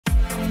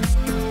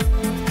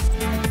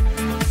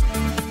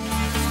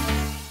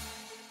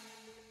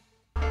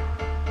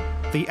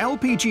The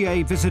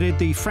LPGA visited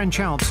the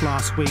French Alps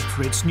last week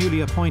for its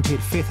newly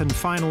appointed fifth and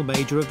final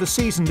major of the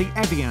season, the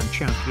Evian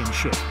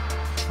Championship.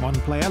 One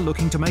player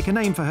looking to make a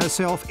name for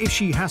herself, if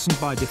she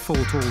hasn't by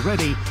default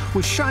already,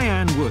 was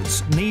Cheyenne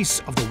Woods,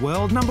 niece of the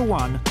world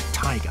 #1,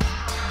 Tiger.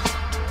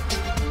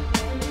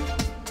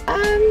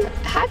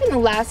 Having the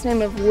last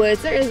name of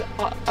Woods, there is,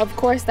 of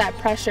course, that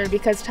pressure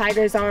because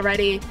Tiger's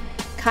already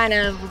kind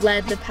of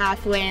led the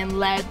pathway and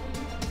led,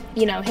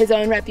 his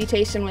own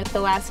reputation with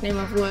the last name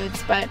of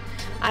Woods. But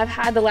I've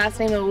had the last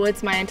name of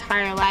Woods my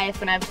entire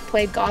life, and I've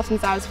played golf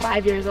since I was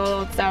 5 years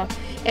old. So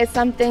it's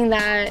something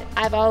that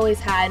I've always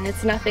had, and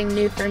it's nothing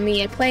new for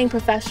me. Playing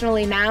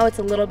professionally now, it's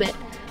a little bit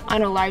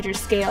on a larger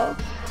scale.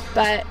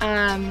 But,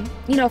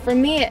 for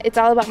me, it's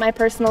all about my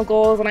personal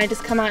goals. When I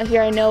just come out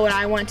here, I know what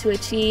I want to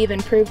achieve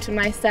and prove to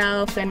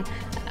myself and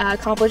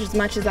accomplish as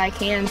much as I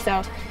can.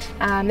 So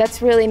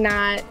that's really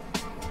not,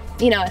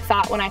 a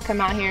thought when I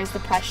come out here is the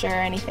pressure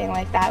or anything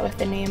like that with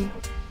the name.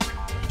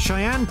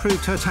 Cheyenne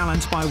proved her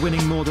talent by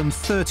winning more than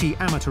 30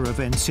 amateur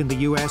events in the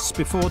US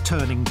before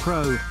turning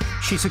pro.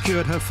 She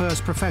secured her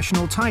first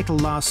professional title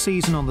last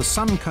season on the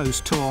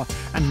Suncoast Tour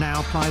and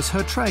now plies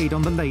her trade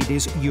on the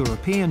Ladies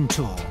European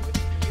Tour.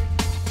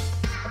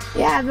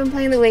 Yeah, I've been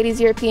playing the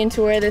Ladies European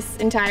Tour this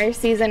entire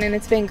season, and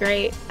it's been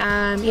great.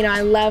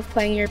 I love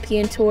playing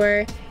European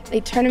Tour.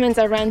 The tournaments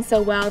are run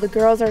so well, the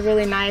girls are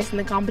really nice, and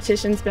the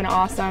competition's been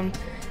awesome.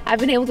 I've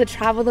been able to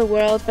travel the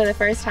world for the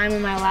first time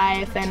in my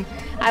life, and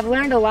I've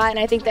learned a lot, and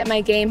I think that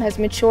my game has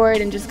matured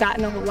and just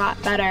gotten a whole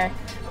lot better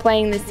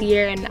playing this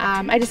year. And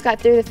I just got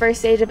through the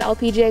first stage of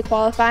LPGA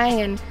qualifying,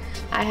 and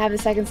I have the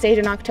second stage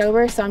in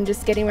October, so I'm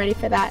just getting ready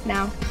for that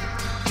now.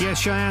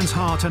 Yes, Cheyenne's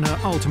heart and her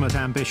ultimate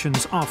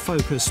ambitions are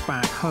focused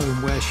back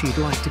home where she'd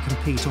like to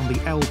compete on the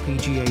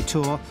LPGA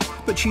Tour,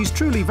 but she's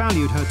truly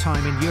valued her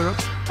time in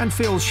Europe and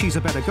feels she's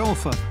a better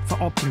golfer for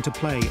opting to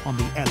play on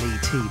the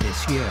LET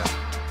this year.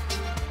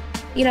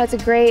 It's a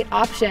great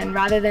option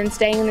rather than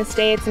staying in the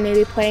States and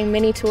maybe playing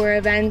mini tour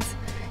events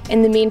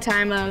in the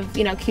meantime of,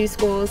 Q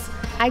schools.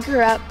 I grew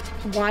up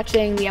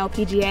watching the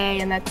LPGA,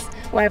 and that's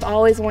where I've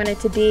always wanted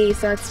to be,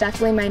 so it's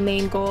definitely my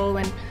main goal,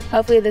 and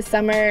hopefully this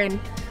summer and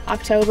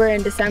October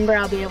and December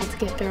I'll be able to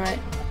get through it.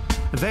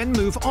 Then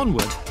move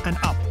onward and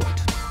upward.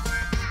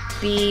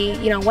 Be,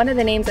 one of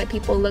the names that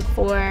people look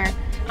for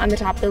on the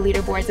top of the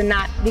leaderboards, and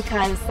not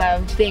because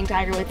of being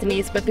Tiger Woods'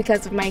 niece, but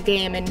because of my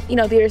game, and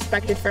be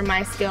respected for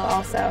my skill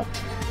also.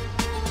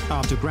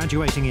 After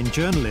graduating in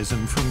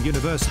journalism from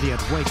University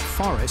at Wake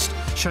Forest,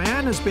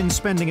 Cheyenne has been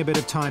spending a bit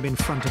of time in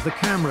front of the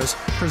cameras,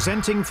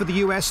 presenting for the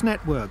US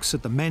networks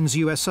at the Men's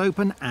US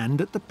Open and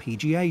at the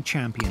PGA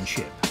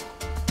Championship.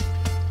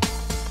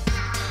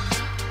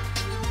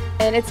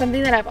 And it's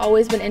something that I've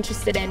always been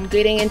interested in,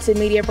 getting into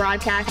media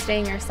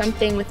broadcasting or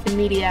something with the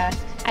media.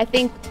 I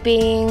think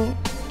being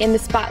in the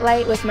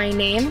spotlight with my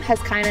name has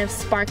kind of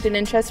sparked an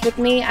interest with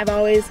me. I've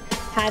always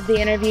had the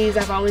interviews,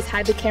 I've always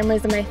had the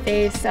cameras in my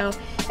face, so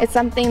it's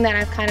something that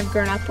I've kind of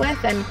grown up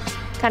with and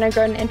kind of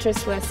grown an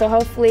interest with. So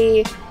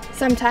hopefully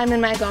sometime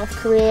in my golf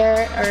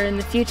career or in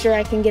the future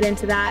I can get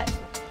into that.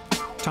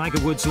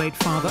 Tiger Woods' late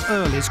father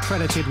Earl is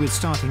credited with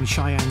starting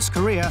Cheyenne's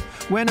career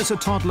when, as a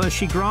toddler,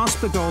 she grasped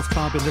the golf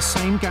club in the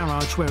same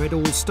garage where it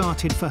all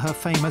started for her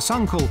famous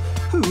uncle,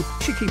 who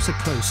she keeps a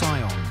close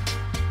eye on.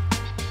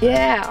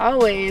 Yeah,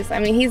 always.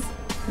 He's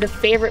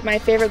my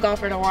favorite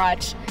golfer to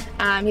watch.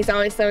 He's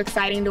always so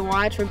exciting to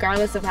watch,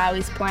 regardless of how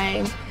he's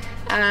playing.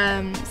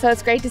 So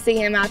it's great to see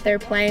him out there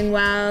playing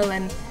well,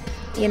 and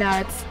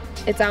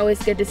it's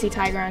always good to see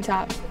Tiger on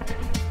top.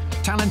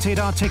 Talented,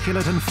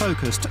 articulate and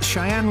focused,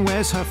 Cheyenne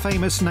wears her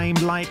famous name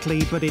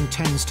lightly but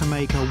intends to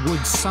make a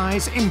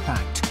Woods-size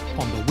impact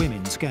on the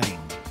women's game.